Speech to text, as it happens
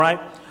Right?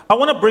 I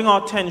want to bring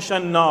our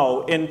attention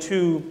now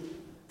into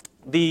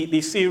the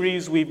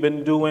series we've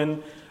been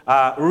doing.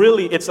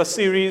 Really, it's a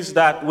series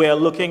that we're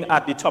looking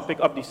at the topic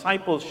of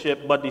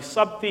discipleship, but the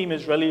sub-theme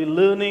is really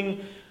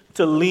learning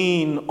to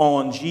lean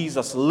on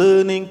Jesus.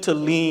 Learning to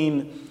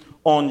lean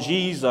on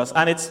Jesus.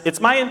 And it's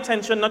my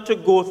intention not to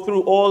go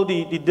through all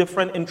the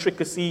different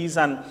intricacies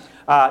and,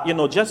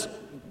 just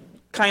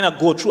kind of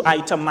go through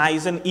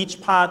itemizing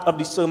each part of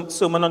the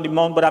Sermon on the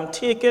Mount, but I'm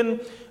taking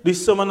the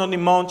Sermon on the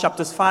Mount,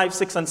 chapters 5,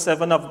 6, and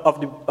 7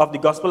 of the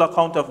Gospel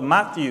account of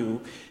Matthew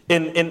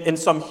in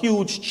some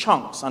huge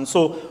chunks. And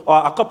so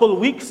a couple of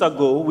weeks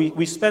ago,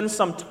 we spent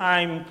some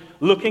time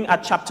looking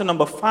at chapter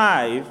number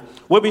 5,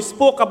 where we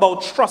spoke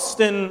about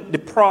trusting the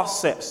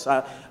process.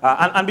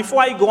 And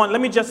before I go on,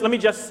 let me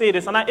just say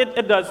this, and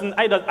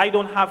I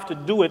don't have to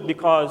do it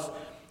because,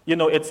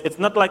 it's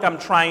not like I'm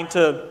trying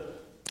to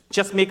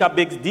just make a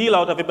big deal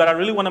out of it, but I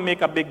really want to make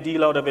a big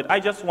deal out of it.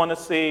 I just want to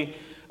say,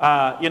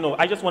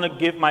 I just want to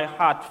give my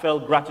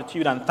heartfelt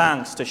gratitude and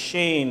thanks to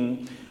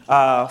Shane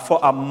for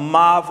a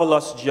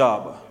marvelous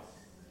job.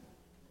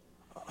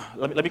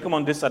 Let me come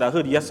on this side. I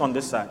heard yes on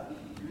this side.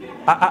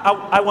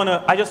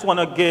 I just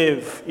want to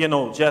give,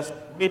 just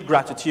big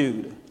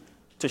gratitude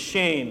to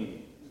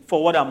Shane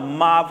for what a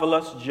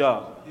marvelous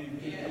job.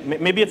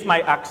 Maybe it's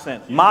my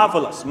accent.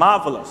 Marvelous.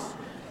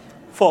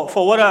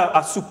 For what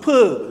a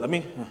superb,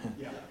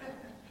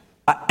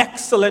 an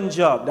excellent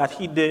job that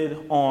he did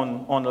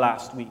on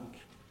last week.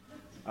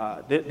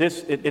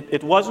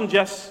 It wasn't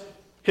just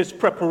his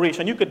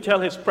preparation. You could tell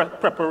his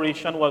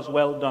preparation was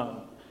well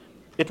done.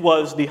 It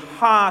was the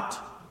heart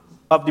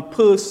of the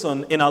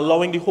person in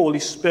allowing the Holy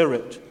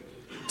Spirit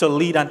to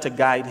lead and to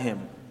guide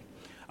him.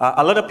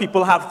 A lot of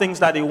people have things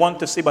that they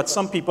want to say, but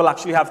some people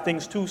actually have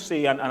things to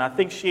say, and I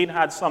think Shane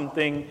had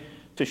something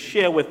to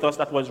share with us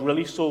that was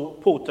really so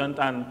potent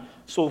and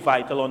so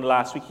vital on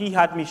last week. He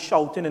had me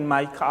shouting in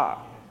my car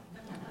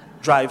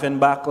driving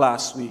back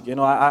last week.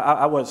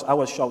 I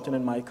was shouting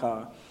in my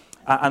car.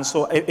 And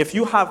so if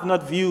you have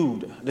not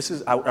viewed,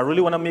 I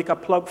really want to make a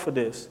plug for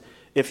this.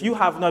 If you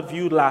have not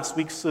viewed last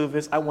week's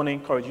service, I want to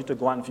encourage you to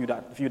go and view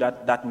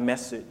that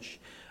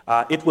message.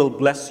 It will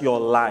bless your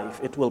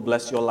life. It will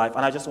bless your life.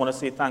 And I just want to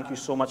say thank you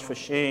so much for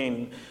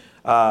Shane.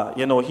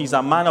 He's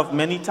a man of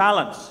many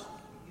talents.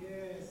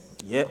 Yes.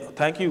 Yeah,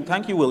 thank you,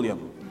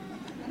 William.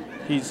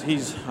 He's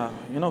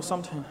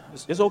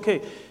sometimes it's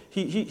okay.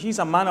 He's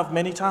a man of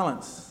many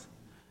talents.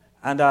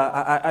 And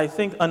I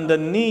think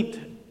underneath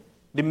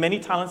the many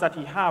talents that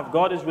he has,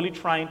 God is really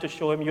trying to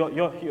show him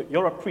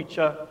you're a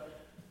preacher.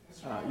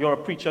 You're a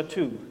preacher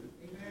too.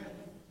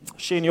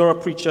 Shane, you're a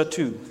preacher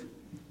too.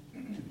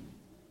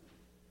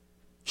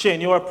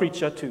 Shane, you're a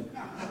preacher too.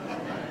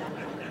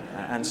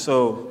 And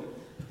so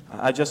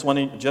I just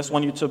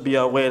want you to be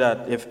aware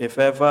that if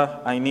ever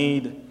I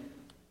need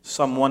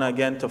someone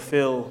again to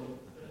fill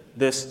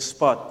this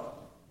spot,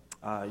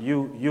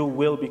 you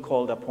will be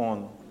called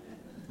upon.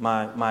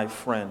 My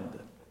friend.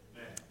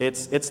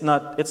 It's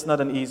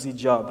not an easy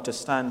job to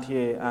stand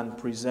here and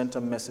present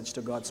a message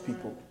to God's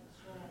people.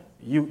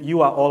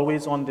 You are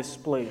always on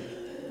display.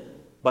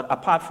 But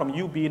apart from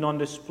you being on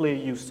display,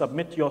 you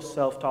submit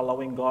yourself to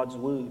allowing God's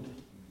word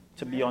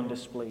to be on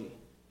display.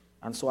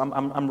 And so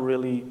I'm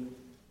really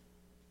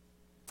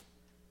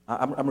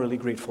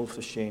grateful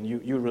for Shane.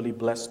 You really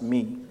blessed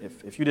me.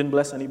 If you didn't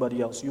bless anybody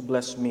else, you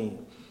blessed me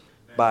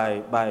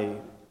by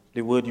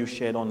the word you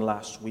shared on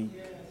last week.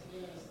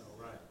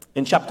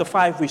 In chapter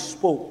 5, we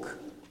spoke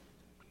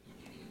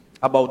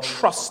about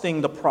trusting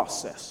the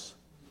process.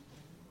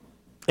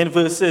 In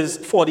verses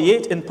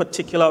 48 in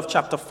particular of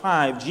chapter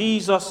 5,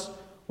 Jesus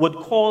would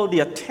call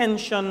the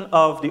attention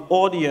of the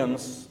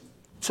audience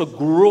to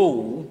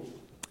grow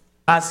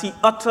as he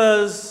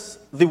utters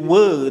the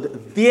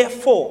word,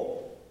 therefore,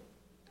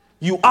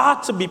 you are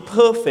to be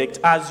perfect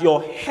as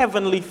your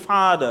heavenly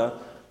Father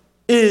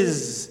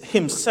is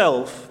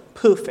himself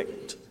perfect.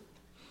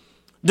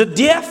 The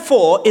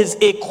therefore is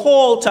a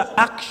call to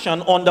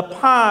action on the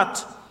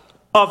part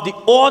of the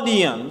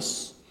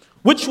audience,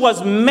 which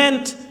was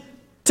meant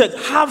to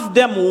have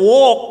them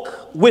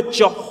walk with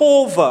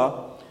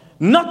Jehovah,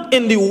 not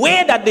in the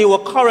way that they were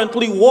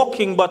currently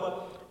walking,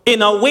 but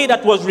in a way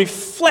that was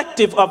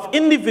reflective of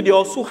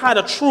individuals who had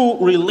a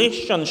true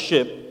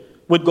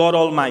relationship with God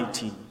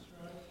Almighty.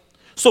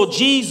 So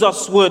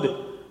Jesus would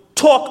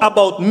talk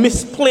about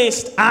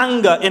misplaced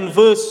anger in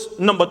verse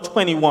number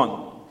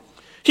 21.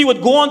 He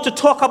would go on to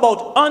talk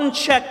about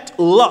unchecked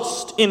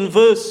lust in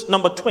verse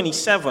number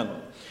 27.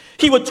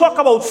 He would talk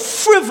about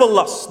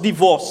frivolous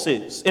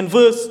divorces in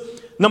verse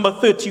number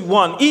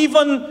 31,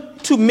 even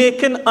to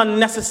making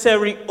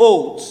unnecessary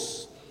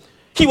oaths.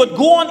 He would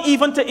go on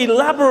even to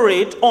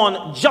elaborate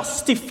on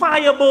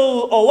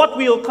justifiable, or what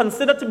we'll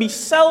consider to be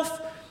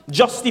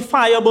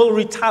self-justifiable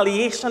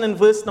retaliation in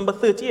verse number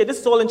 38. This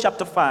is all in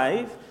chapter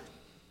 5.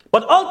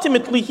 But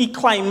ultimately, he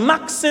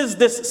climaxes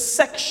this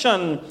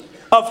section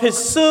of his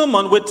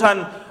sermon with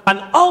an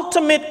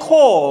ultimate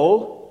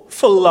call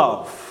for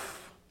love.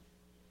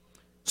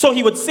 So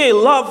he would say,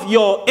 love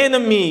your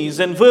enemies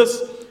in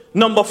verse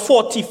number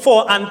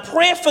 44, and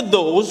pray for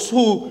those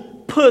who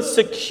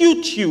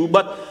persecute you.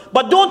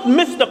 But don't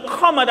miss the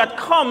comma that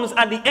comes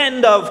at the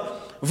end of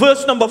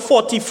verse number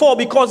 44,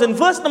 because in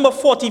verse number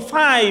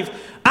 45,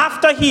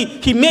 after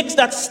he makes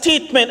that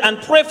statement,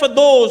 and pray for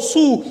those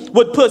who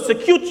would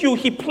persecute you,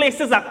 he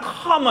places a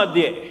comma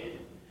there.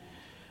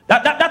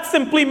 That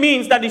simply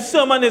means that the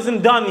sermon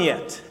isn't done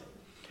yet.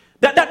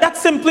 That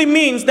simply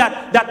means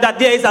that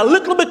there is a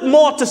little bit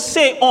more to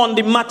say on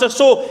the matter.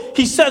 So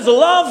he says,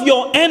 love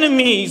your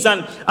enemies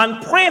and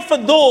pray for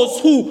those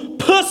who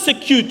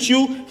persecute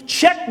you.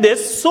 Check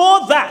this,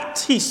 so that,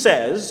 he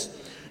says,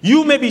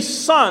 you may be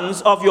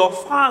sons of your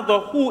Father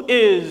who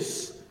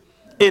is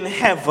in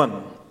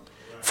heaven.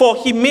 For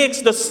he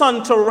makes the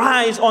sun to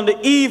rise on the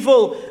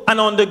evil and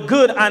on the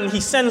good, and he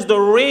sends the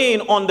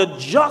rain on the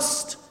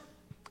just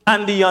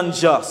and the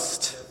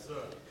unjust.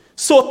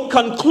 So he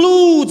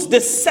concludes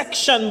this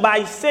section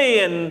by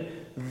saying,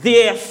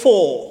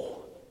 therefore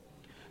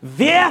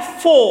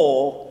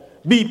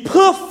be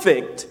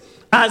perfect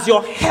as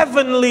your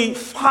heavenly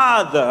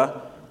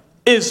Father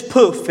is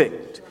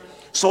perfect.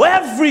 So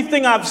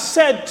everything I've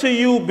said to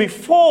you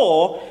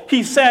before,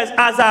 he says,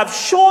 as I've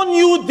shown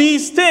you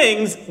these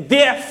things,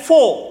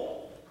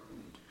 therefore.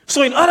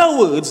 So in other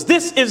words,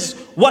 this is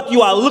what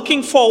you are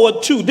looking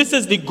forward to. This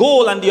is the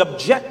goal and the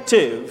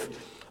objective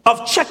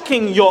of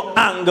checking your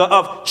anger,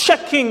 of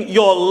checking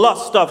your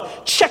lust,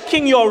 of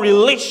checking your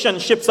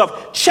relationships,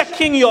 of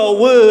checking your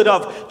word,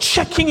 of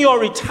checking your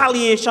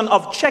retaliation,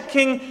 of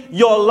checking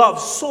your love,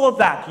 so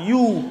that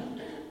you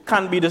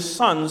can be the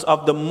sons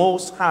of the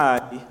Most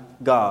High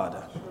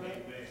God.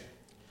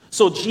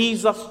 So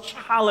Jesus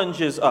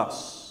challenges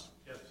us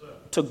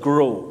to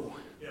grow.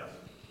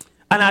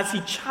 And as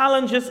he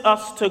challenges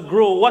us to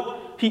grow,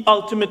 what he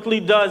ultimately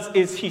does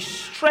is he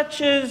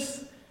stretches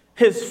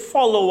his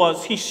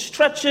followers, he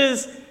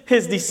stretches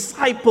his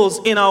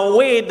disciples in a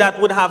way that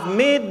would have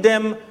made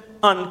them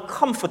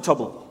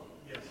uncomfortable.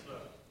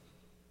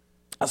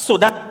 So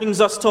that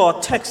brings us to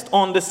our text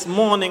on this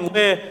morning,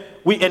 where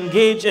we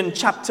engage in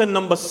chapter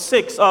number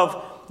 6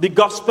 of the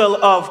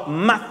Gospel of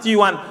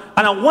Matthew. And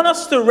I want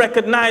us to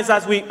recognize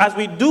as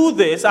we do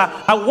this,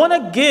 I want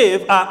to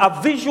give a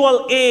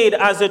visual aid,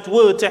 as it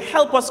were, to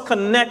help us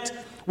connect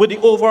with the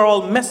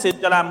overall message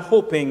that I'm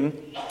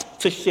hoping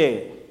to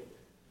share.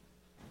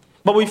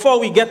 But before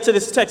we get to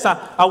this text,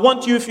 I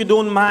want you, if you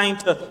don't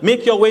mind, to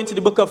make your way into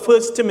the book of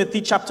 1 Timothy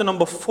chapter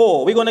number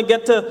 4. We're going to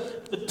get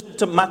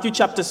to Matthew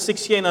chapter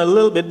 6 here in a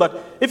little bit,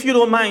 but if you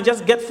don't mind,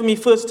 just get for me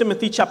 1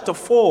 Timothy chapter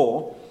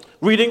 4,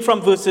 reading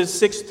from verses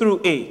 6 through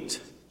 8.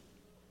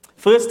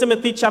 1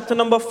 Timothy chapter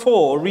number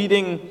 4,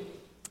 reading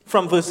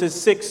from verses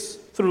 6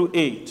 through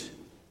 8.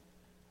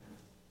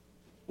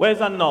 Where's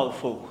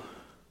Arnolfo?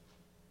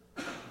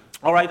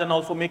 All right,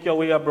 Arnolfo, make your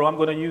way up, bro. I'm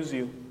going to use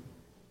you.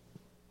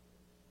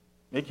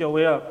 Make your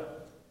way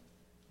up.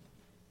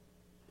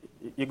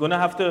 You're gonna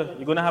have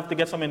to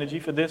get some energy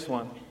for this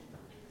one.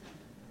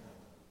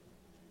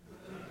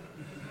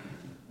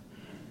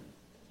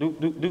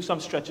 Do some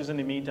stretches in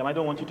the meantime. I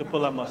don't want you to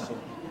pull a muscle.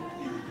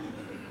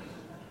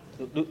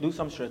 Do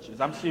some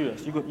stretches. I'm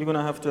serious. You're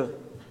gonna have to.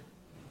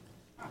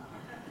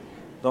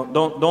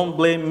 Don't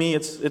blame me.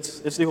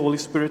 It's the Holy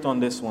Spirit on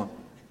this one.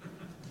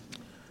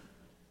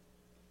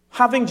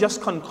 Having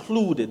just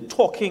concluded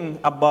talking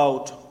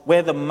about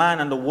where the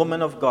man and the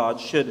woman of God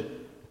should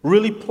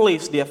really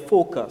place their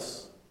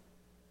focus,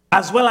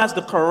 as well as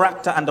the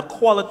character and the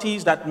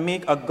qualities that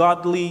make a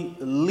godly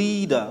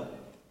leader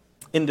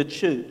in the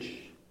church,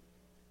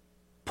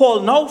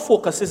 Paul now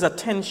focuses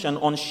attention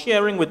on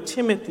sharing with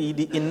Timothy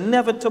the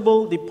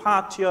inevitable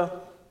departure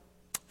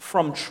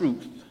from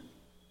truth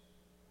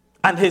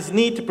and his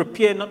need to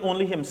prepare not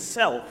only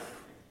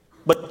himself,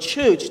 but the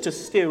church to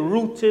stay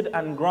rooted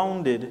and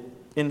grounded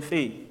in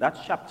faith. That's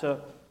chapter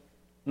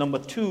number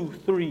 2,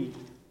 3,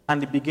 and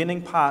the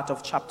beginning part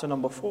of chapter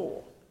number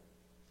 4.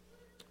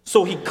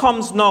 So he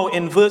comes now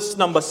in verse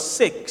number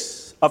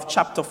 6 of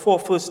chapter 4,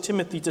 1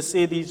 Timothy, to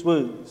say these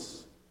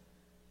words.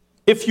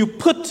 If you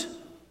put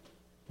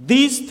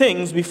these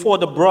things before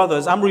the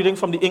brothers, I'm reading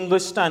from the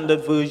English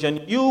Standard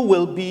Version, you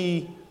will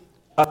be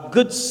a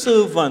good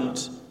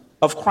servant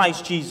of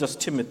Christ Jesus,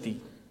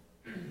 Timothy,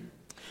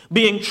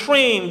 being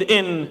trained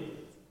in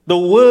the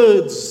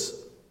words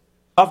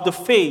of the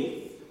faith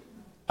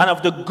and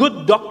of the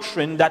good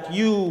doctrine that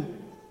you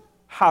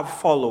have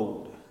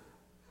followed.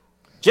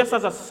 Just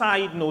as a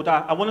side note,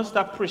 I want us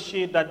to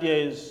appreciate that there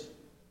is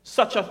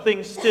such a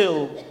thing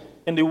still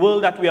in the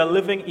world that we are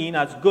living in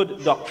as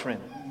good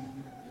doctrine.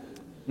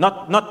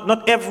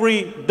 Not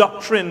every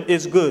doctrine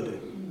is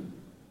good.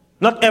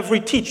 Not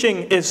every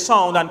teaching is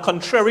sound, and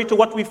contrary to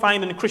what we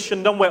find in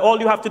Christendom, where all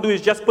you have to do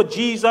is just put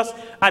Jesus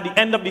at the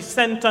end of the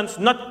sentence,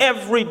 not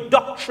every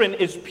doctrine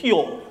is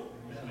pure.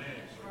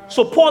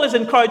 So Paul is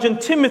encouraging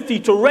Timothy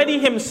to ready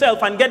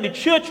himself and get the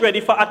church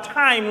ready for a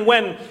time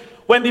when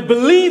the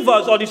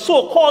believers, or the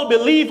so-called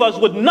believers,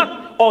 would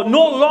not or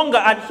no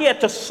longer adhere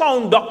to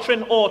sound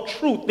doctrine or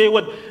truth. They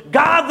would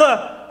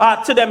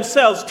gather to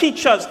themselves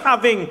teachers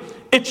having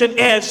itching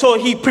ears. So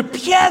he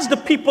prepares the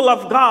people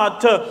of God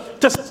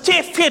to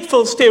stay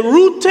faithful, stay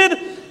rooted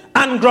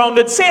and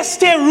grounded. Say,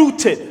 stay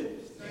rooted.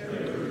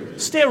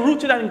 Stay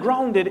rooted and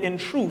grounded in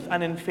truth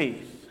and in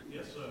faith.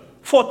 Yes, sir.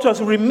 For to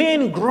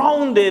remain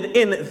grounded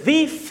in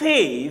the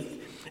faith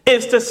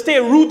is to stay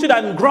rooted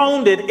and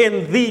grounded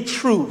in the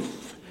truth.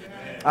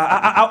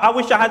 I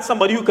wish I had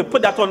somebody who could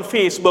put that on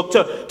Facebook.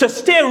 To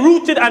stay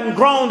rooted and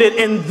grounded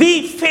in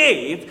the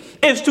faith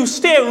is to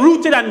stay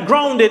rooted and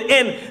grounded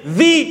in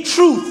the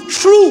truth.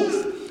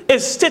 Truth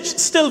is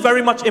still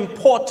very much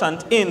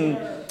important in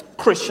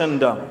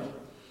Christendom.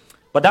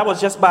 But that was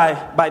just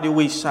by the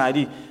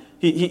wayside.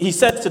 He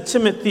said to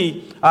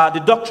Timothy,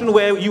 the doctrine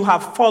where you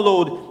have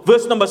followed,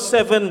 verse number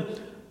 7,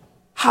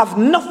 have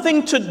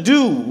nothing to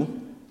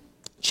do,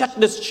 check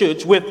this,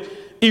 church, with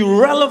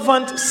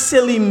irrelevant,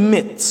 silly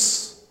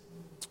myths.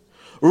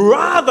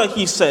 Rather,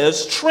 he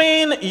says,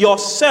 train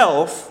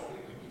yourself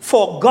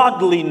for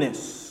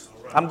godliness.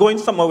 I'm going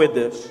somewhere with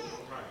this.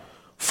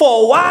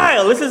 For a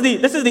while, this is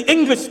the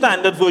English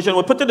Standard Version.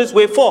 We'll put it this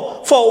way.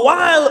 For a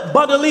while,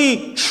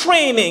 bodily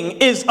training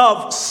is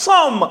of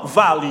some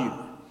value.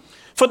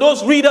 For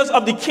those readers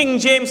of the King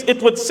James,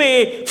 it would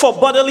say, for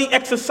bodily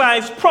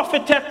exercise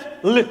profiteth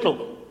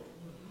little.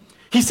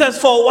 He says,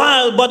 for a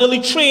while,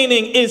 bodily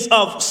training is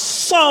of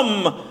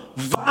some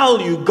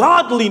value.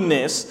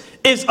 Godliness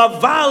is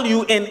of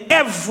value in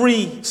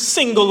every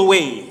single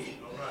way,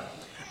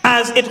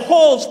 as it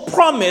holds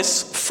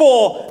promise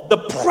for the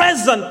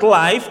present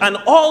life and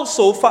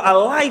also for a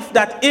life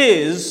that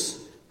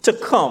is to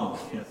come.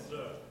 Yes,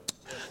 sir.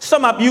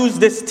 Some abuse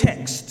this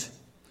text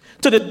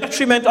to the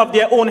detriment of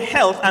their own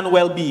health and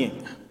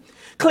well-being,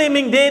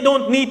 claiming they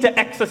don't need to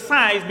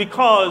exercise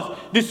because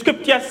the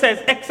scripture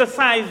says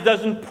exercise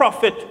doesn't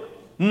profit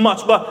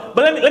much. But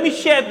let me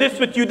share this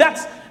with you.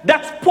 That's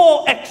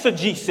poor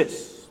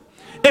exegesis.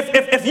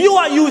 If you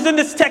are using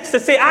this text to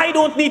say, I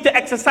don't need to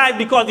exercise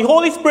because the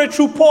Holy Spirit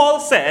through Paul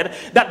said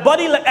that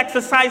bodily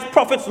exercise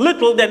profits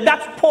little, then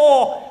that's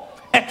poor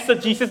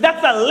exegesis.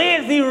 That's a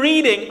lazy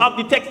reading of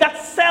the text.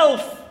 That's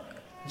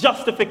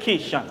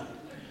self-justification.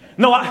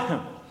 No,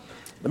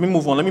 let me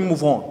move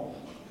on.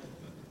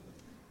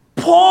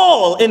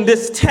 Paul in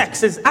this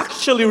text is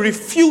actually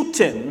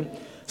refuting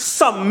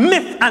some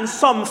myth and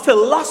some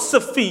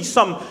philosophy,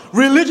 some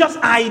religious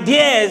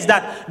ideas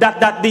that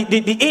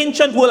the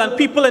ancient world and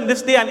people in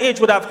this day and age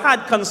would have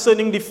had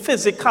concerning the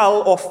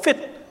physical or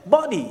fit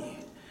body.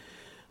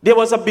 There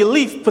was a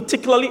belief,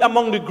 particularly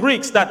among the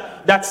Greeks,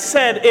 that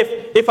said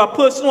if a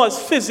person was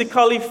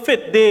physically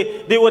fit,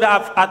 they would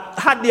have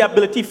had the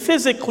ability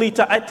physically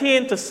to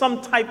attain to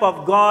some type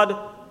of God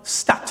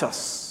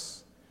status.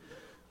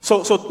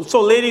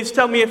 So ladies,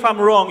 tell me if I'm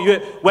wrong.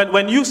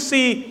 When you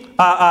see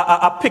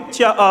a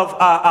picture of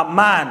a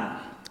man,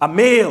 a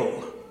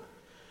male,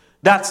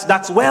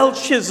 that's well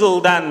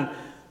chiseled and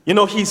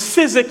he's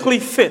physically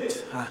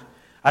fit.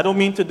 I don't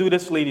mean to do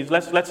this, ladies.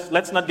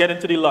 Let's not get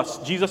into the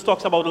lust. Jesus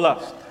talks about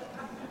lust.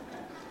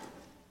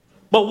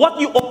 But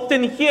what you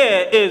often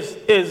hear is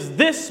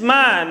this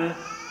man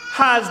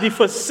has the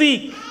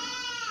physique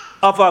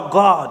of a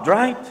god,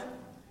 right?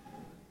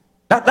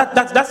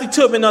 That's the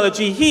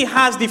terminology. He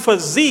has the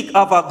physique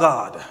of a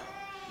god.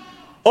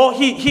 Or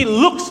he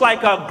looks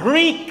like a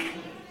Greek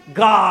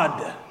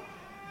god.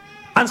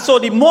 And so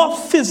the more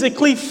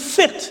physically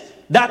fit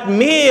that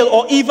male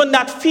or even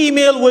that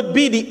female would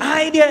be, the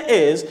idea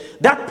is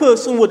that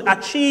person would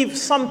achieve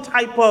some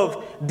type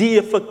of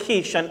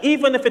deification,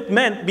 even if it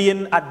meant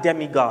being a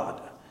demigod.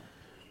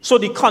 So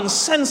the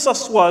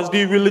consensus was,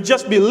 the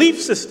religious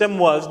belief system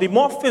was, the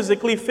more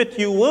physically fit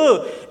you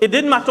were, it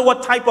didn't matter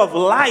what type of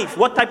life,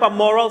 what type of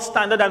moral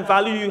standard and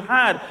value you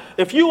had.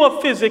 If you were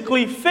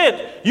physically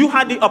fit, you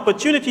had the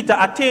opportunity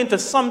to attain to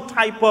some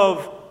type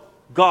of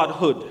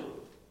godhood.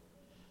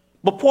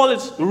 But Paul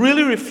is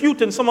really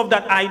refuting some of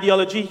that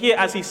ideology here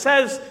as he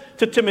says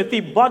to Timothy,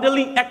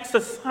 bodily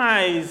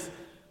exercise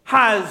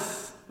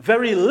has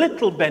very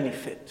little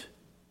benefit.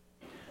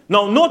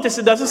 Now notice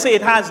it doesn't say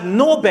it has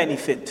no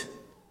benefit.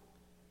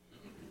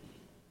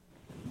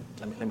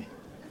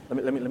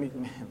 Let me.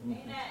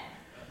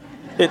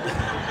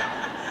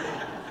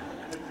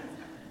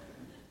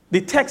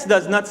 The text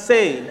does not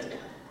say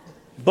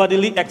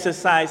bodily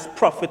exercise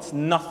profits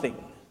nothing.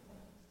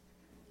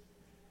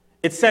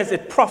 It says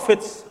it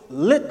profits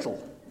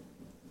little.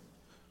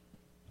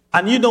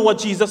 And you know what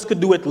Jesus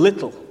could do with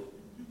little?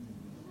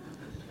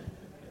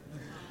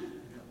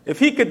 If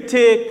he could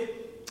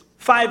take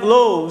 5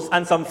 loaves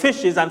and some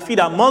fishes and feed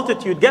a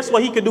multitude, guess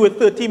what he could do with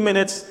 30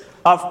 minutes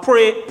of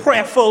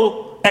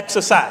prayerful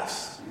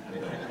exercise?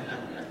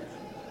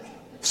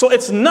 So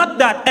it's not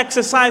that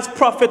exercise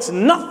profits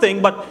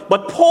nothing,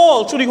 but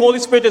Paul, through the Holy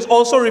Spirit, is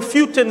also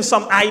refuting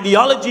some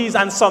ideologies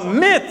and some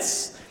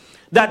myths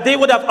that they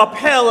would have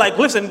upheld. Like,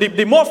 listen,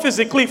 the more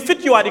physically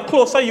fit you are, the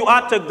closer you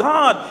are to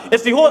God.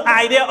 It's the whole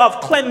idea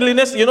of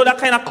cleanliness. You know that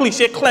kind of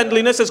cliche,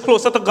 cleanliness is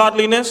closer to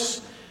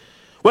godliness.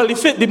 Well,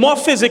 the more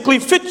physically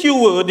fit you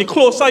were, the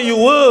closer you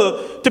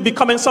were to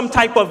becoming some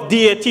type of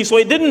deity. So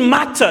it didn't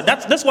matter.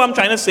 That's what I'm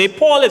trying to say.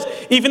 Paul is,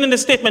 even in the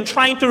statement,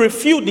 trying to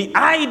refute the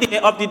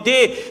idea of the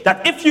day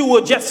that if you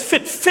were just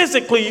fit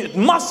physically, it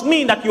must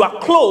mean that you are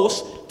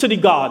close to the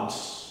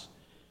gods.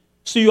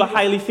 So you are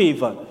highly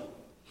favored.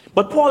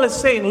 But Paul is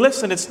saying,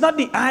 listen, it's not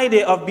the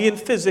idea of being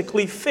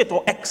physically fit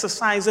or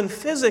exercising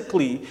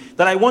physically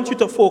that I want you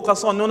to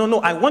focus on. No.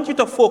 I want you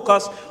to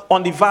focus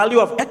on the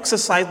value of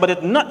exercise, but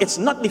it's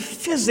not the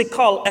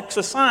physical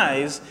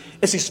exercise,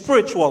 it's the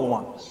spiritual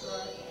one.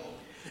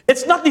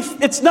 It's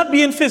not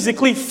being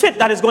physically fit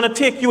that is going to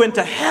take you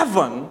into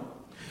heaven,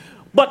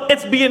 but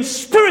it's being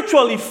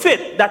spiritually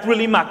fit that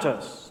really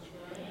matters.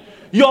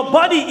 Your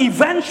body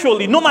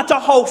eventually, no matter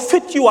how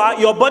fit you are,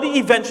 your body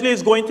eventually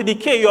is going to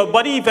decay. Your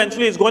body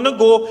eventually is going to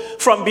go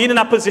from being in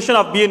a position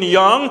of being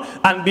young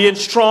and being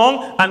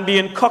strong and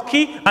being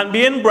cocky and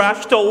being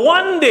brash to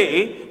one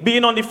day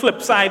being on the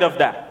flip side of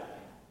that.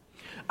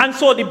 And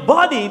so the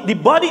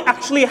body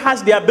actually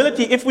has the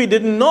ability, if we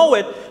didn't know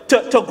it,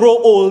 to grow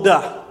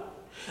older.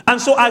 And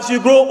so as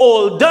you grow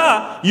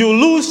older, you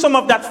lose some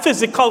of that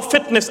physical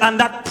fitness and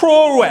that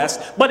prowess,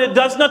 but it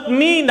does not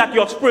mean that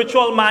your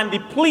spiritual man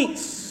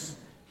depletes.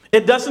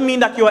 It doesn't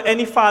mean that you are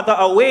any farther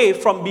away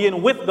from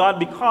being with God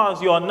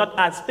because you are not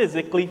as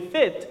physically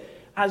fit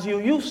as you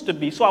used to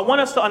be. So I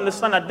want us to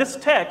understand that this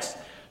text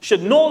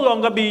should no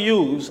longer be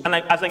used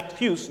as an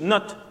excuse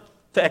not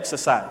to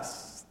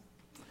exercise.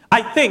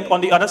 I think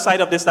on the other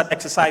side of this that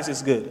exercise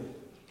is good.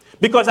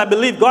 Because I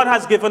believe God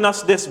has given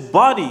us this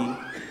body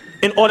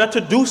in order to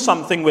do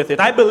something with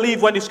it. I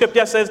believe when the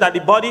scripture says that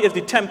the body is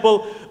the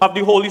temple of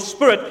the Holy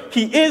Spirit,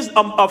 he is,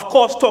 of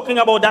course, talking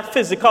about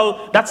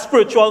that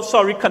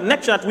spiritual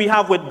connection that we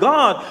have with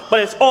God,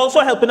 but it's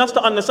also helping us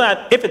to understand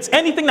that if it's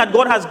anything that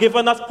God has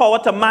given us power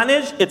to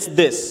manage, it's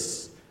this.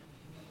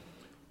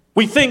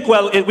 We think,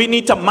 well, we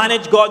need to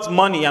manage God's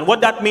money, and what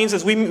that means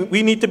is we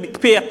need to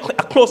pay a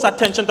close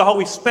attention to how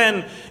we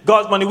spend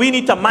God's money. We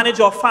need to manage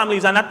our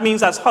families, and that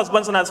means as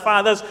husbands and as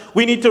fathers,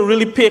 we need to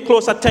really pay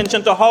close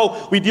attention to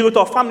how we deal with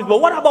our families.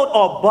 But what about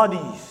our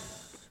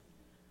bodies?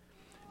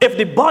 If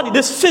the body,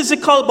 this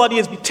physical body,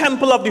 is the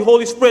temple of the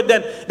Holy Spirit,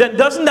 then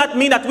doesn't that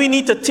mean that we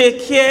need to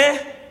take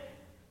care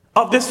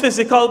of this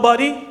physical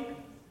body?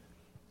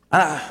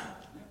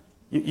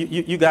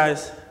 You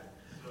guys...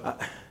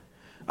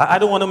 I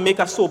don't want to make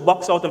a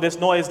soapbox out of this,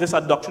 nor is this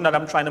a doctrine that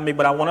I'm trying to make,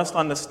 but I want us to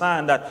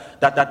understand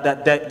that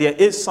there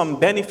is some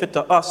benefit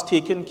to us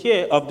taking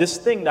care of this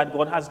thing that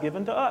God has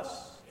given to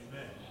us.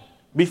 Amen.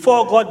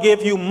 Before God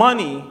gave you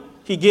money,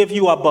 he gave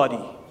you a body.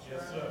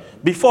 Yes,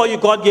 before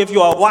God gave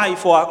you a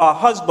wife or a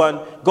husband,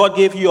 God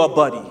gave you a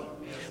body.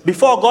 Yes.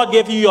 Before God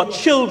gave you your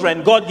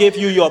children, God gave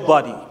you your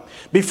body.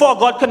 Before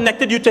God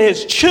connected you to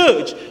his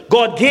church,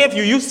 God gave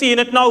you seeing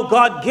it now,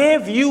 God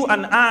gave you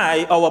and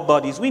I our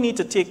bodies. We need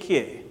to take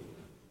care.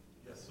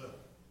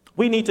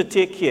 We need to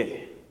take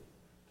care.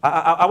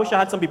 I wish I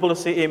had some people to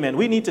say amen.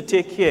 We need to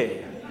take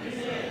care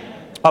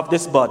of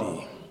this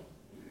body.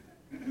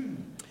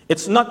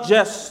 It's not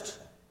just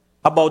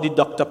about the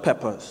Dr.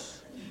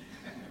 Peppers.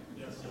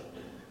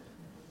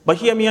 But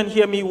hear me and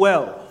hear me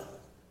well.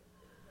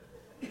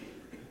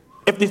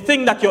 If the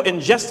thing that you're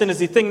ingesting is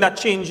the thing that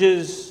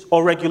changes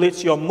or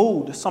regulates your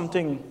mood,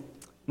 something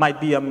might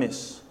be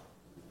amiss.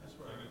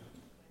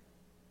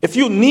 If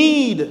you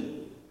need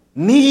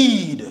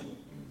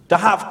to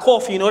have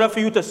coffee in order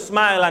for you to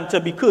smile and to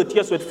be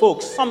courteous with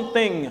folks,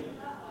 something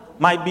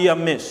might be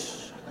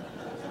amiss.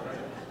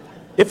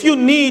 If you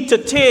need to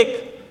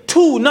take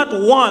 2,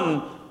 not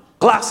 1,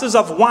 glasses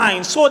of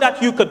wine so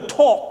that you could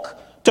talk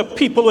to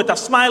people with a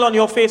smile on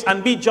your face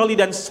and be jolly,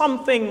 then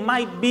something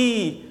might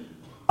be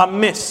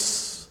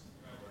amiss.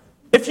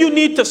 If you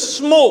need to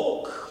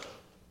smoke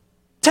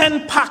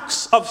 10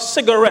 packs of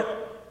cigarette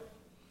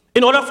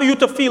in order for you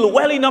to feel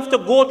well enough to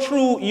go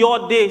through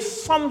your day,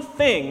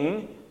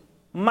 something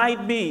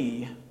might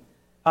be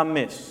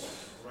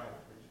amiss.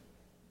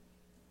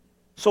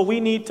 So we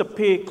need to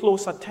pay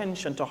close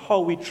attention to how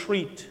we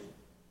treat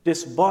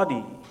this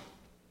body,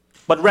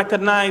 but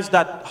recognize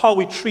that how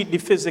we treat the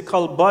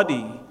physical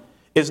body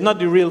is not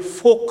the real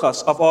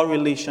focus of our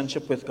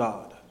relationship with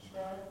God.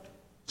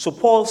 So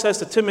Paul says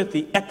to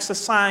Timothy,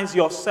 exercise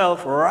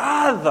yourself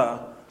rather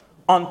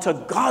unto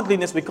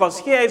godliness, because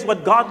here is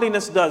what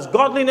godliness does.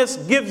 Godliness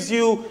gives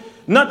you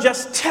not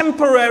just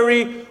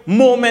temporary,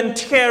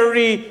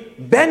 momentary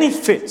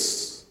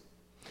benefits,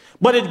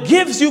 but it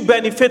gives you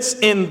benefits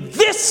in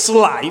this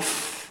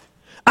life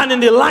and in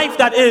the life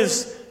that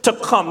is to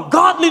come.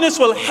 Godliness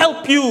will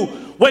help you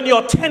when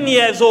you're 10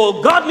 years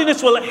old.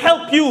 Godliness will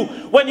help you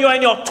when you're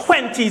in your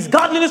 20s.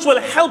 Godliness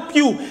will help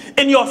you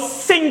in your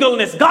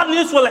singleness.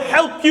 Godliness will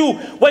help you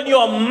when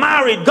you're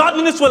married.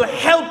 Godliness will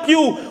help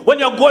you when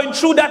you're going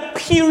through that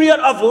period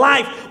of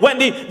life when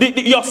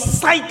your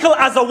cycle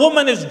as a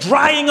woman is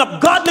drying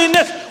up.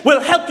 Godliness will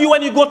help you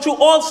when you go through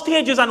all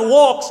stages and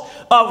walks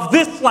of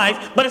this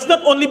life. But it's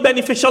not only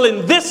beneficial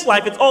in this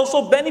life, it's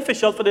also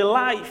beneficial for the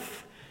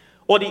life,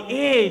 or the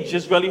age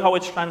is really how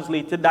it's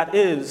translated, that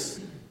is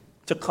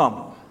to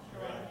come.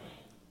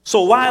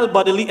 So while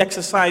bodily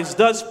exercise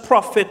does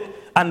profit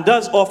and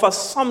does offer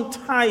some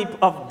type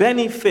of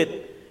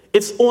benefit,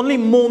 it's only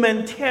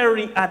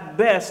momentary at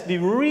best. The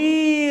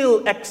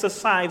real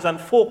exercise and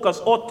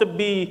focus ought to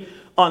be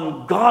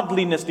on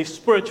godliness, the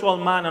spiritual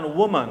man and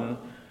woman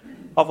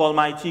of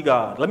Almighty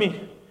God. Let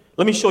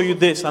me show you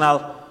this, and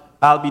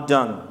I'll be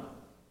done.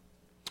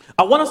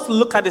 I want us to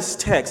look at this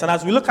text, and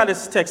as we look at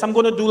this text, I'm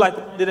going to do like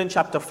we did in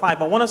chapter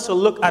 5. I want us to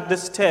look at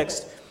this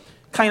text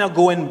kind of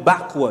going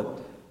backward.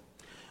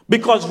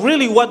 Because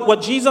really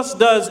what Jesus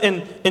does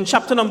in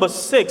chapter number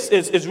 6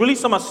 is really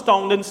some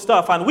astounding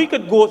stuff. And we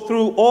could go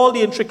through all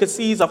the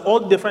intricacies of all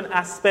the different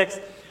aspects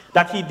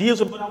that he deals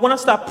with. But I want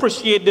us to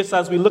appreciate this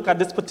as we look at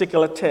this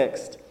particular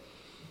text.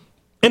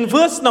 In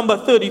verse number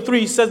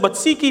 33, it says, "But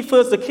seek ye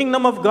first the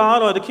kingdom of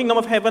God," or the kingdom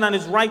of heaven, "and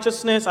his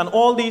righteousness, and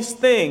all these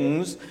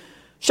things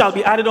shall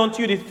be added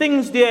unto you." The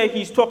things there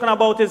he's talking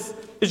about is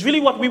really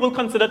what we will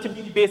consider to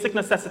be the basic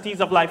necessities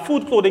of life.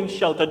 Food, clothing,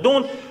 shelter.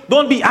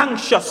 Don't be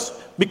anxious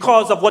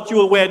because of what you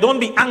will wear. Don't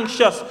be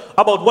anxious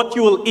about what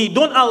you will eat.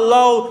 Don't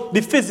allow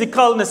the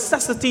physical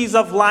necessities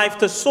of life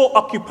to so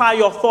occupy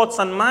your thoughts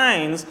and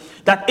minds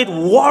that it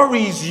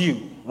worries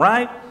you,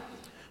 right?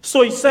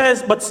 So he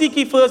says, "But seek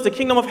ye first the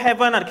kingdom of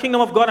heaven and the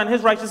kingdom of God and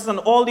his righteousness, and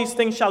all these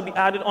things shall be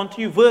added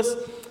unto you." Verse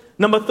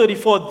number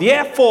 34,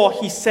 "Therefore,"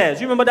 he says,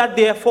 you remember that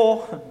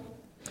therefore?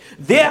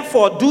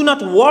 "Therefore, do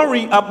not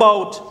worry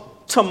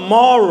about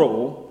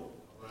tomorrow,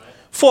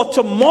 for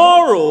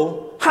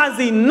tomorrow has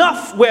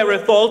enough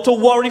wherewithal to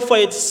worry for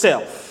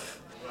itself."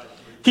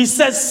 He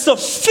says,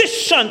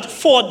 "Sufficient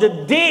for the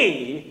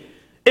day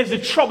is the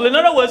trouble." In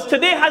other words,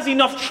 today has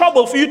enough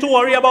trouble for you to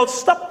worry about.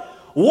 Stop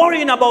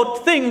worrying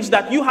about things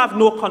that you have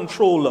no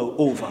control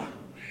over.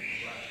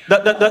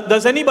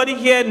 Does anybody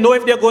here know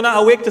if they're going to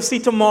awake to see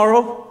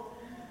tomorrow?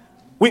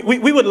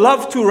 We would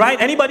love to,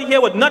 right? Anybody here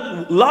would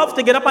not love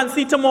to get up and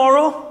see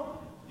tomorrow?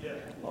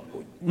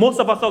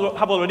 Most of us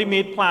have already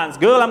made plans.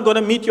 Girl, I'm going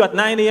to meet you at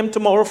 9 a.m.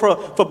 tomorrow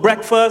for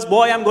breakfast.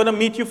 Boy, I'm going to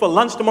meet you for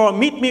lunch tomorrow.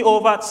 Meet me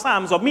over at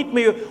Sam's, or meet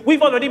me.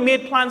 We've already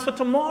made plans for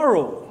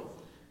tomorrow.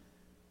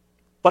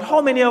 But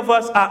how many of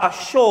us are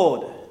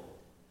assured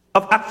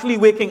of actually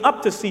waking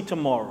up to see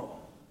tomorrow?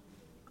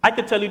 I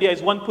could tell you there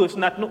is one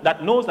person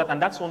that knows that,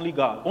 and that's only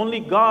God.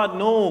 Only God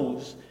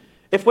knows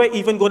if we're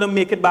even going to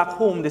make it back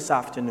home this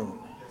afternoon.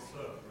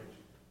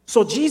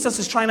 So Jesus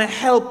is trying to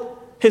help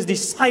his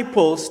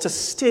disciples to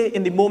stay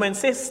in the moment.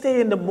 Say,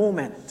 stay in the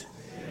moment.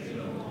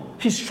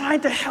 He's trying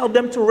to help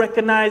them to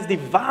recognize the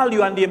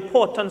value and the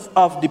importance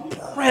of the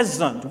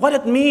present, what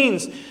it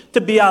means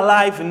to be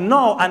alive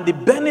now, and the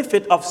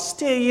benefit of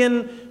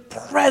staying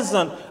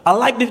present. I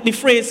like the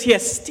phrase here,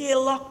 stay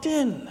locked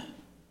in.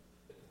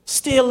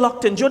 Stay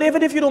locked in. Joe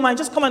David, if you don't mind,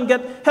 just come and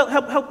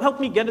help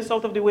me get this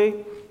out of the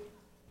way.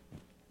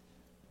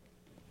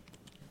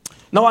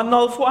 Now,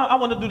 Arnulfo, I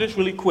want to do this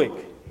really quick.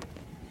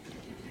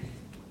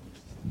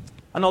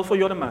 Arnulfo,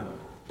 you're the man.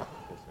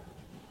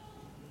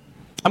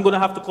 I'm going to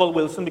have to call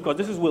Wilson because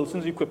this is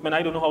Wilson's equipment.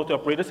 I don't know how to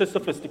operate. This is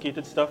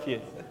sophisticated stuff here.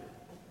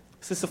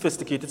 This is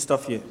sophisticated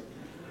stuff here.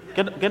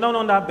 Get down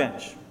on that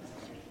bench.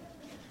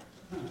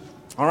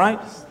 All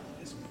right?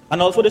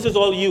 Arnulfo, this is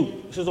all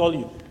you. This is all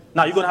you.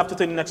 Now, you're going to have to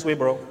turn the next way,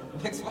 bro.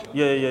 Next one?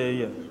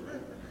 Yeah.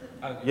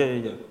 Like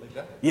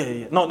that?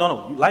 Yeah.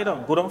 No. You lie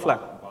down. Go down flat.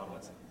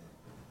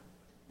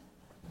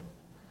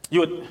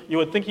 You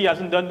would think he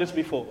hasn't done this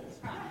before.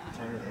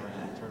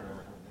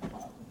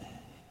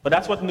 But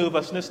that's what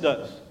nervousness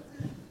does.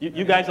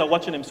 You guys are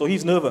watching him, so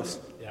he's nervous.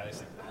 Yeah, I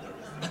see.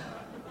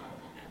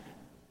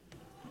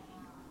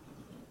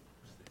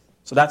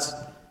 So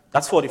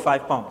that's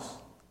 45 pounds.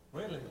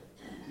 Really?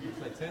 It's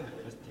like 10.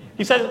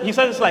 He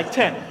says it's like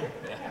 10.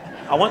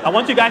 I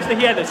want you guys to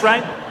hear this,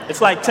 right?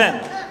 It's like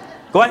 10.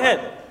 Go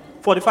ahead.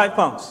 45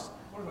 pounds.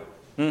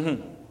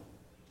 Mm-hmm.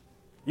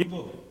 You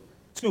go.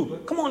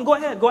 2. Come on, go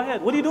ahead.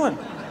 What are you doing?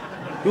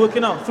 You're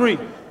working out. 3,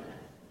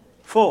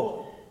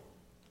 4,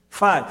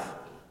 5,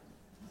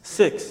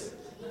 6,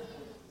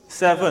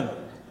 7,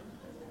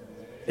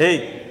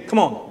 8. Come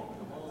on.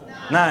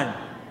 9,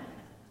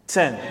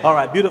 10. All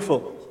right, beautiful.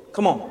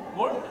 Come on.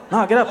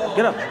 No, get up.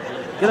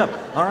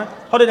 All right.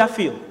 How did that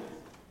feel?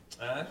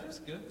 It feels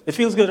good. It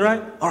feels good,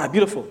 right? All right,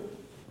 beautiful.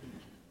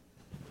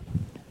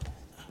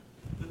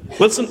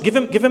 Wilson, give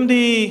him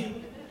the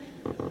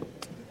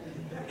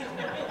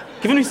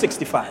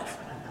 65.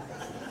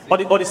 Or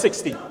the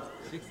 60. 65.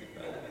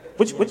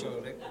 Which?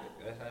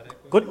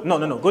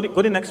 No.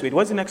 Go the next weight.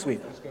 What's the next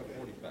weight? Let's go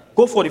 45.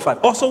 Go 45.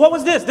 Oh, so what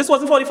was this? This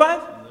wasn't 45?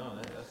 No,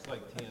 that's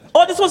like 10.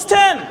 Oh, this was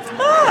 10.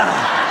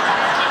 Ah.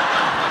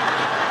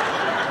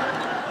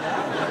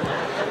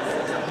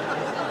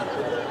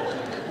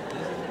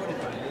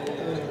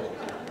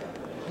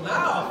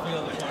 Now I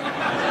feel like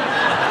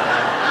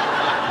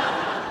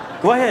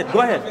Go ahead.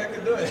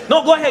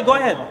 No, go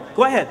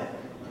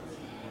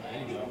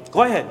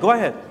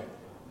ahead.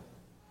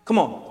 Come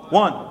on.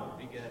 1,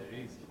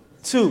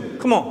 2,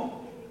 come on.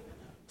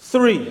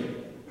 3,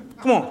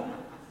 come on.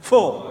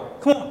 4,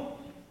 come on.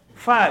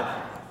 5,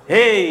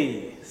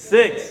 hey,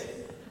 6,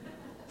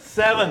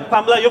 7.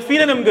 Pamela, you're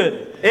feeling him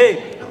good.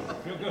 8,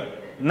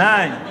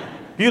 9,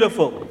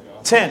 beautiful.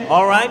 10,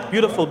 all right,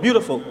 beautiful,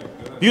 beautiful,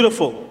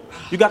 beautiful.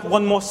 You got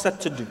one more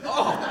set to do.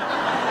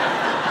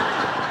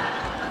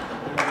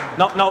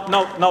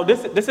 Now,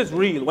 this is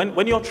real.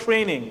 When you're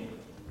training,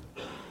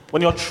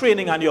 and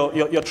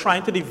you're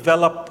trying to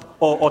develop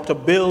or to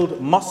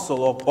build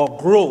muscle or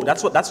grow,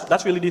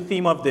 that's really the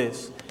theme of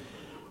this.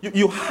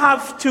 You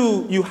have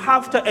to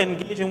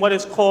engage in what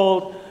is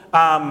called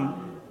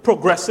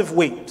progressive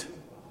weight.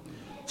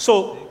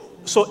 So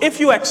if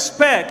you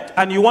expect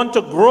and you want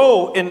to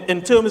grow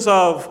in terms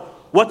of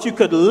what you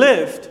could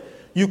lift,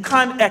 you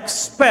can't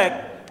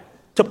expect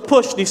to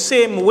push the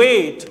same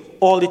weight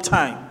all the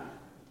time.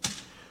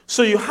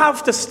 So you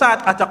have to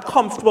start at a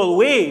comfortable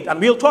weight, and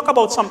we'll talk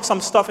about some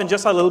stuff in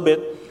just a little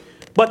bit.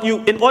 But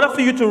in order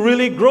for you to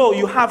really grow,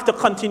 you have to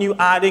continue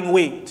adding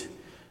weight.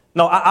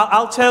 Now,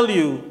 I'll tell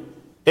you,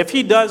 if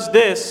he does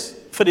this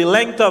for the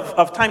length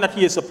of time that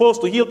he is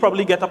supposed to, he'll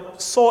probably get up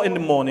sore in the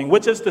morning,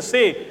 which is to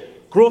say,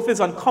 growth is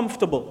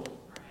uncomfortable.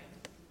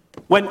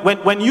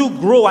 When you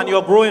grow and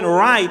you're growing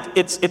right,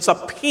 it's a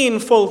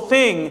painful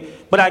thing.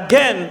 But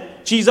again,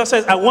 Jesus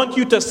says, I want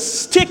you to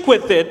stick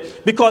with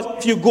it, because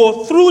if you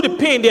go through the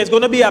pain, there's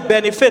going to be a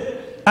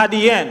benefit at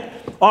the end.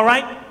 All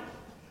right?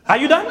 Are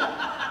you done?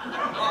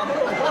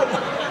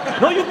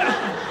 No, you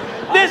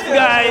got this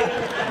guy.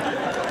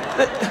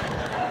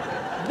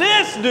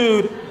 This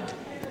dude.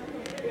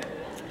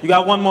 You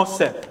got one more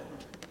set.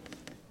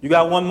 You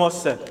got one more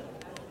set.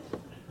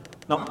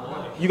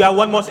 No, you got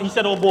one more set. He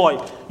said, oh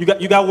boy, you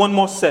got one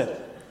more set.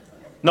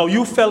 No,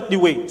 you felt the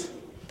weight.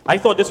 I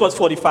thought this was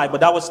 45, but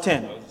that was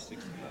 10.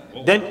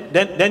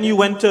 Then you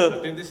went to.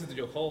 I think this is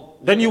your whole.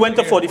 Then you went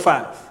to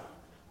 45.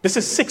 This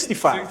is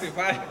 65.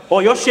 65. Oh,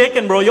 you're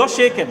shaking, bro. You're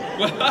shaking.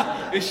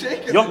 It's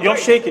shaking. You're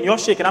shaking. You're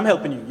shaking. I'm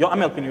helping you. I'm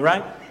helping you,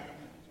 right?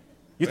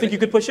 You think you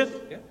could push it?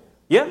 Yeah.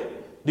 Yeah?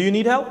 Do you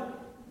need help?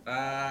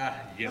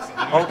 Yes.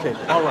 Okay.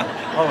 All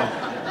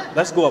right.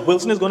 Let's go up.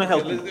 Wilson is going to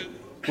help you.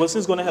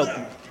 Wilson's going to help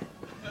you.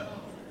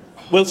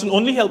 Wilson,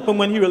 only help him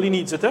when he really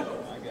needs it, eh?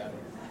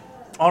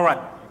 All right.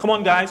 Come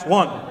on, guys.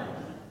 1,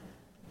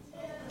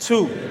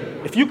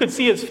 2. If you could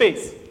see his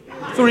face.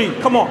 3.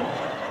 Come on.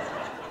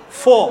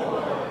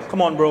 4.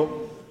 Come on,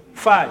 bro.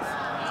 5.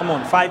 Come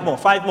on. 5 more.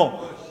 5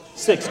 more.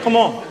 6. Come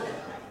on.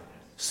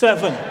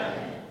 7.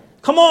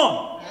 Come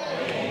on.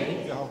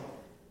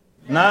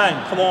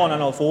 9. Come on,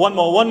 Anolfo. 1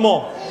 more. 1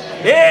 more.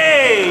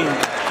 Hey!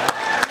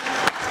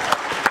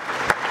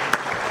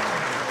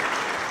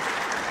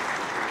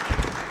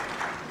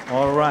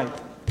 All right.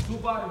 2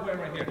 body weight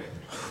right here.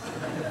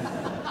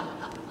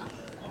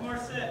 One more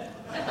set.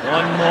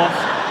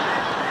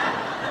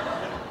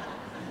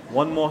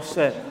 One more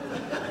set.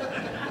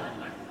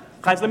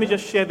 Guys, let me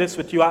just share this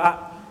with you.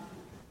 I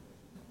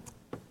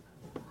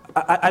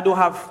don't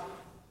have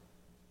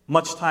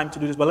much time to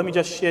do this, but let me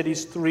just share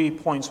these 3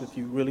 points with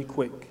you really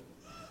quick.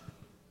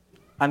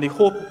 And the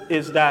hope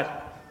is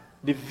that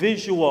the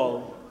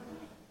visual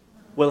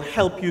will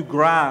help you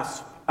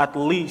grasp at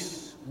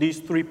least these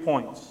 3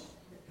 points.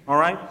 All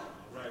right?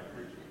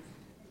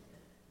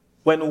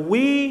 When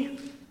we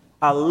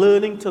are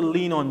learning to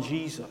lean on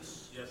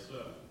Jesus, yes,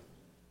 sir,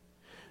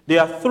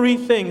 there are 3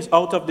 things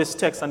out of this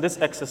text and this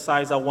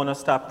exercise I want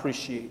us to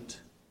appreciate.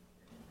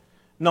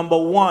 Number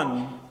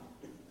 1,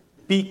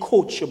 be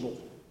coachable.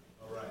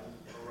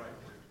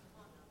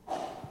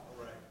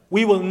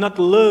 We will not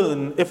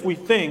learn if we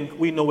think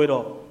we know it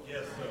all.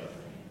 Yes, sir.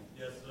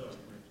 Yes, sir.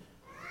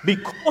 Be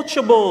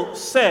coachable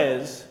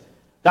says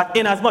that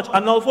in as much,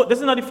 Arnulfo, this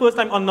is not the first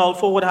time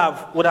Arnulfo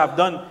would have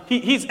done,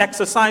 he's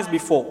exercised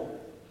before.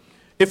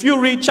 If you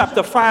read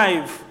chapter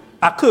 5,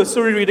 a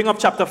cursory reading of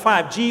chapter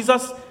 5,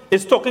 Jesus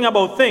is talking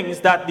about things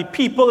that the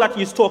people that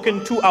he's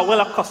talking to are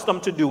well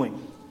accustomed to doing.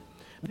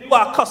 They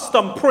were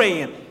accustomed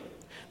praying.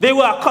 They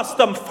were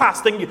accustomed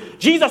fasting.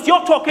 Jesus,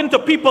 you're talking to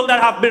people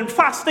that have been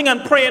fasting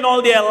and praying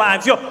all their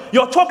lives.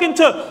 You're talking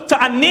to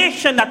a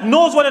nation that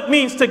knows what it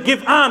means to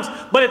give alms.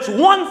 But it's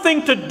one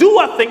thing to do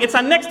a thing. It's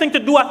a next thing to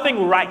do a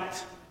thing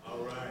right. All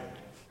right.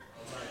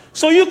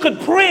 So you could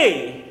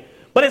pray,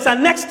 but it's a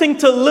next thing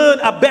to learn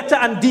a better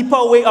and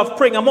deeper way of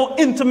praying, a more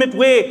intimate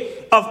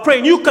way of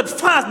praying. You could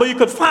fast, but you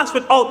could fast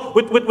without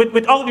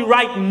the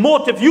right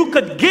motive. You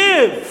could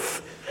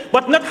give,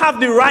 but not have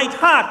the right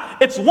heart.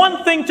 It's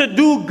one thing to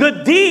do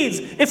good deeds.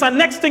 It's a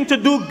next thing to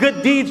do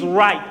good deeds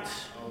right.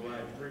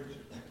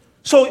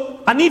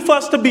 So I need for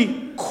us to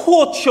be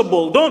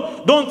coachable.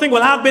 Don't think,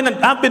 well, I've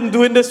been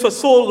doing this for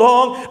so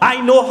long,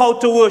 I know how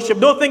to worship.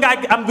 Don't think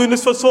I'm doing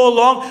this for so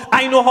long,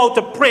 I know how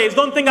to praise.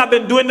 Don't think I've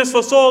been doing this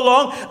for so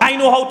long, I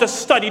know how to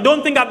study.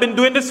 Don't think I've been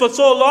doing this for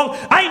so long,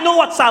 I know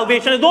what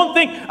salvation is. Don't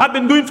think I've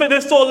been doing for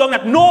this so long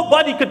that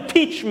nobody could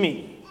teach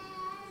me.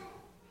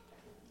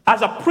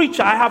 As a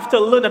preacher, I have to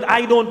learn that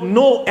I don't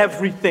know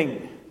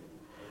everything.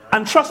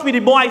 And trust me,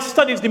 the more I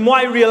study, the more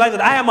I realize that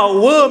I am a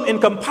worm in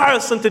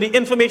comparison to the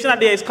information that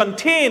there is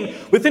contained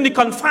within the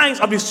confines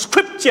of the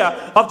scripture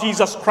of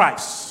Jesus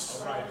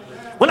Christ.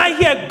 When I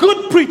hear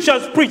good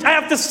preachers preach, I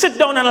have to sit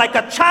down and like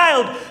a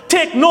child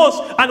take notes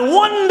and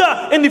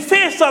wonder in the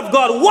face of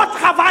God, what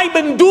have I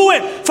been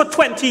doing for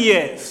 20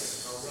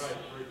 years?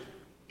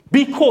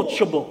 Be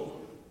coachable.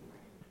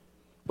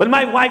 When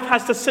my wife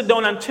has to sit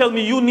down and tell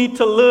me, you need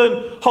to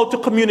learn how to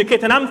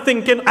communicate, and I'm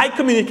thinking, I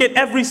communicate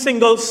every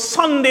single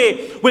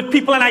Sunday with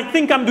people and I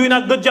think I'm doing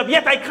a good job,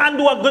 yet I can't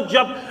do a good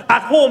job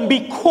at home.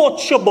 Be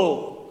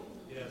coachable.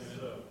 Yes,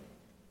 sir.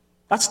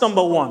 That's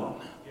number one.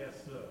 Yes,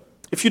 sir.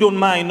 If you don't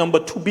mind, number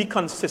two, be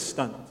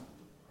consistent.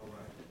 All right.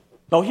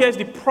 Now here's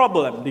the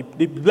problem,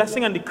 the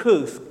blessing and the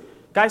curse.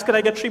 Guys, could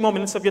I get 3 more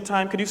minutes of your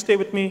time? Could you stay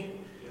with me?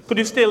 Yes, could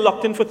you stay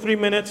locked in for 3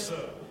 minutes?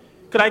 Yes,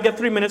 could I get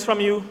 3 minutes from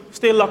you?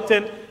 Stay locked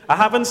in. I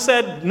haven't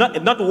said,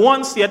 not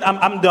once yet,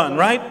 I'm done,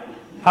 right?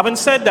 Haven't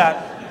said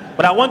that.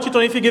 But I want you to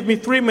know, if you give me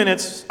 3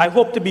 minutes, I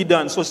hope to be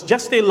done. So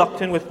just stay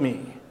locked in with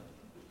me.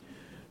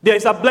 There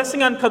is a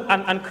blessing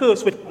and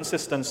curse with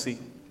consistency.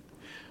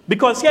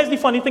 Because here's the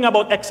funny thing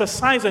about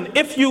exercising.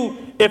 If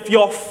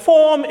your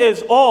form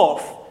is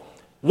off,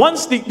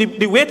 once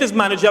the weight is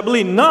manageable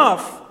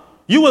enough,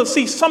 you will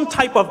see some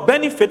type of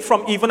benefit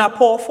from even a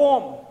poor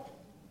form.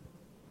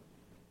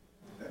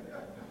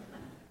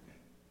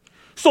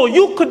 So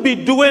you could be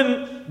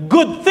doing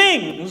good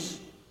things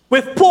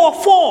with poor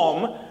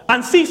form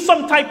and see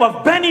some type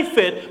of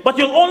benefit, but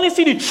you'll only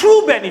see the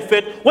true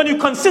benefit when you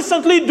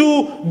consistently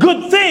do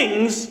good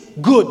things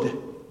good.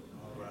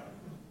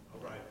 All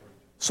right.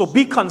 So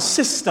be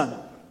consistent.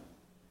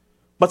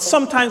 But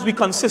sometimes we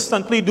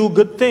consistently do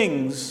good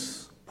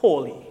things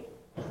poorly.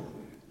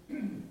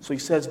 So he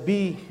says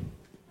be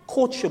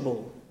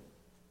coachable,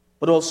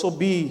 but also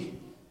be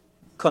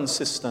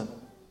consistent.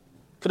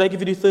 Could I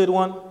give you the third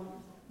one?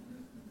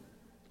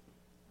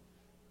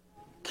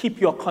 Keep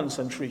your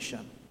concentration.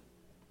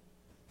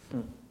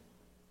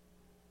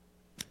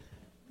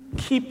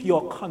 Keep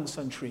your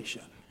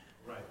concentration.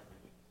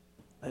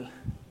 Right.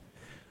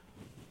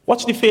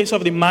 Watch the face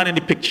of the man in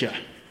the picture.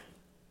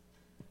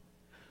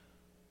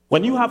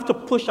 When you have to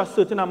push a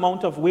certain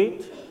amount of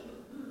weight,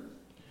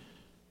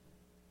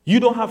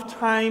 you don't have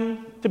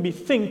time to be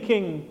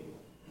thinking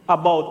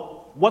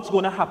about what's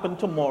going to happen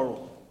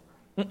tomorrow.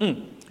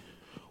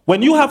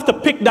 When you have to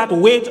pick that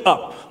weight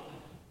up,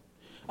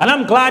 and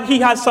I'm glad he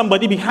has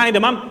somebody behind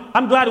him.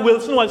 I'm glad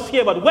Wilson was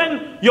here. But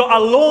when you're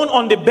alone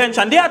on the bench,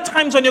 and there are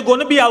times when you're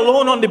going to be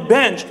alone on the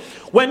bench,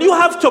 when you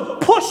have to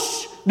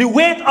push the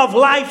weight of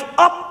life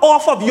up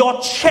off of your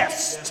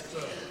chest,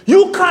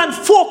 you can't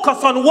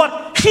focus on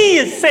what he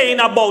is saying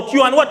about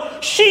you and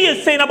what she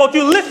is saying about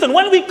you. Listen,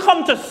 when we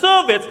come to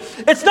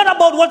service, it's not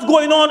about what's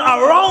going on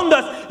around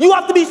us. You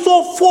have to be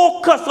so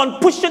focused on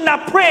pushing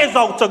that praise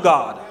out to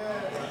God.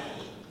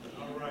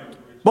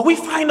 But we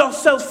find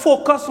ourselves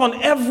focused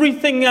on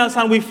everything else,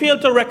 and we fail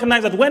to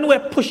recognize that when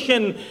we're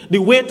pushing the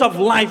weight of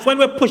life, when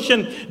we're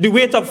pushing the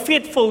weight of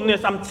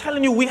faithfulness, I'm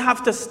telling you, we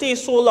have to stay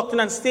so locked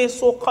in and stay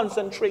so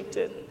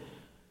concentrated.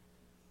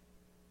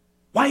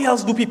 Why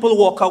else do people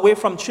walk away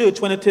from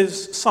church when it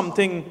is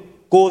something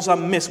goes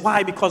amiss?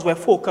 Why? Because we're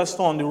focused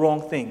on the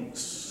wrong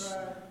things.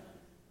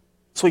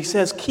 So he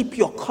says, keep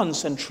your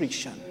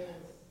concentration.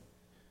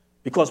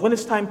 Because when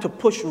it's time to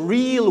push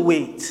real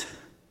weight,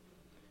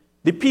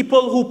 the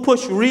people who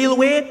push real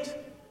weight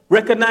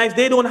recognize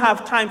they don't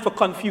have time for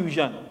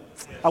confusion.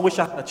 Yes. I wish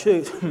I had a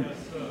church. Yes, sir.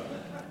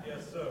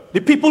 Yes, sir.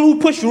 The people who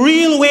push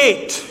real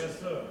weight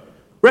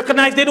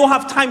recognize they don't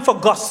have time for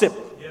gossip.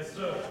 Yes,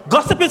 sir.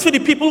 Gossip is for the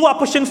people who are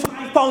pushing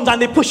 5 pounds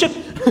and they push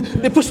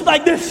it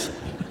like this.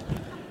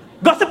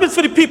 Gossip is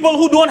for the people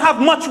who don't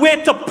have much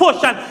weight to push,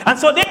 and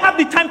so they have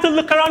the time to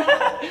look around.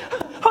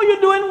 How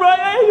you doing,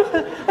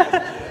 Brian?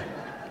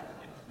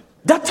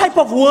 That type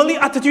of worldly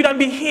attitude and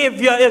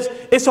behavior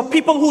is for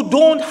people who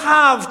don't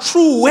have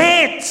true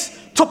weight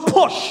to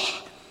push.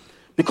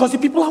 Because the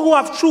people who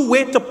have true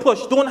weight to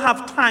push don't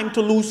have time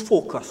to lose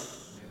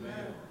focus.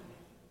 Amen.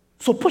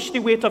 So push the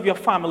weight of your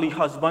family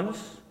husbands.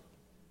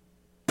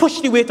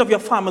 Push the weight of your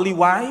family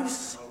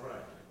wives. All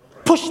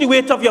right. Push the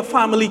weight of your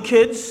family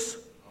kids.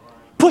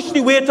 Push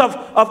the weight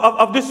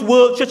of this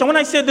world church. And when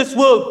I say this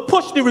world,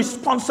 push the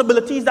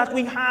responsibilities that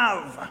we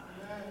have.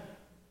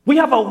 We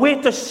have a way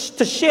to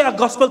share a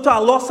gospel to a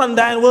lost and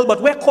dying world,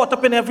 but we're caught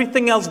up in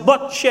everything else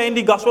but sharing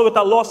the gospel with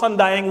a lost and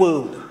dying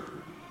world.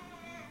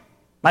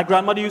 My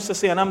grandmother used to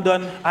say, and I'm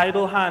done,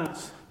 idle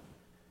hands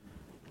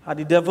are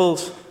the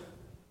devil's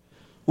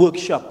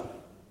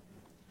workshop.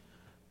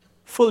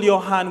 Fill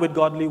your hand with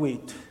godly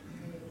weight,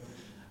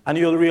 and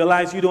you'll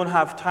realize you don't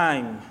have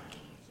time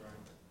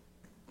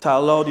to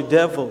allow the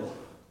devil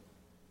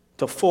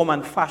to form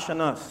and fashion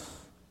us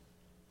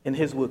in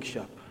his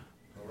workshop.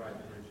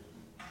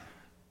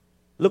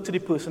 Look to the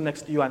person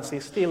next to you and say,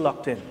 stay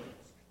locked in.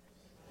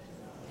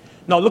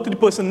 Now look to the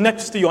person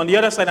next to you on the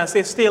other side and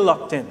say, stay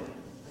locked in.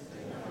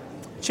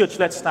 Church,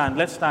 let's stand.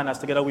 Let's stand as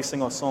together we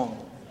sing our song.